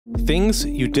Things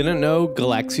you didn't know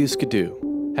GALAXIAS could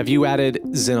do. Have you added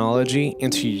zenology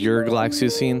into your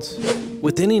GALAXIAS scenes?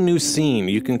 With any new scene,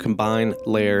 you can combine,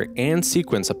 layer, and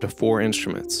sequence up to 4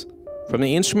 instruments. From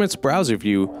the Instruments browser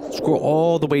view, scroll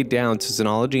all the way down to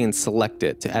zenology and select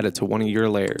it to add it to one of your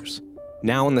layers.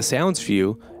 Now in the Sounds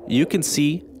view, you can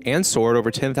see and sort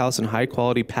over 10,000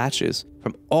 high-quality patches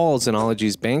from all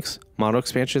zenology's banks, model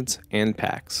expansions, and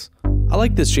packs. I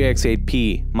like this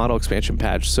JX8P model expansion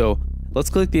patch, so let's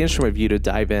click the instrument view to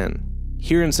dive in.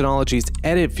 Here in zenology's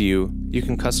edit view, you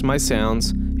can customize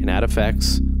sounds and add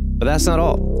effects, but that's not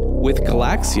all. With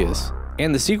GALAXIAS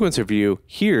and the sequencer view,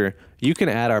 here you can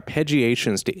add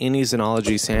arpeggiations to any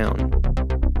zenology sound.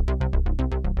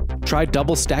 Try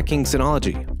double stacking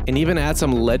zenology and even add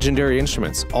some legendary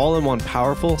instruments all in one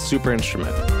powerful super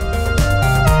instrument.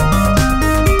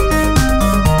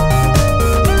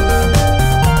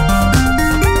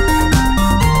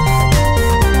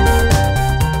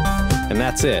 And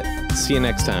that's it. See you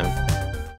next time.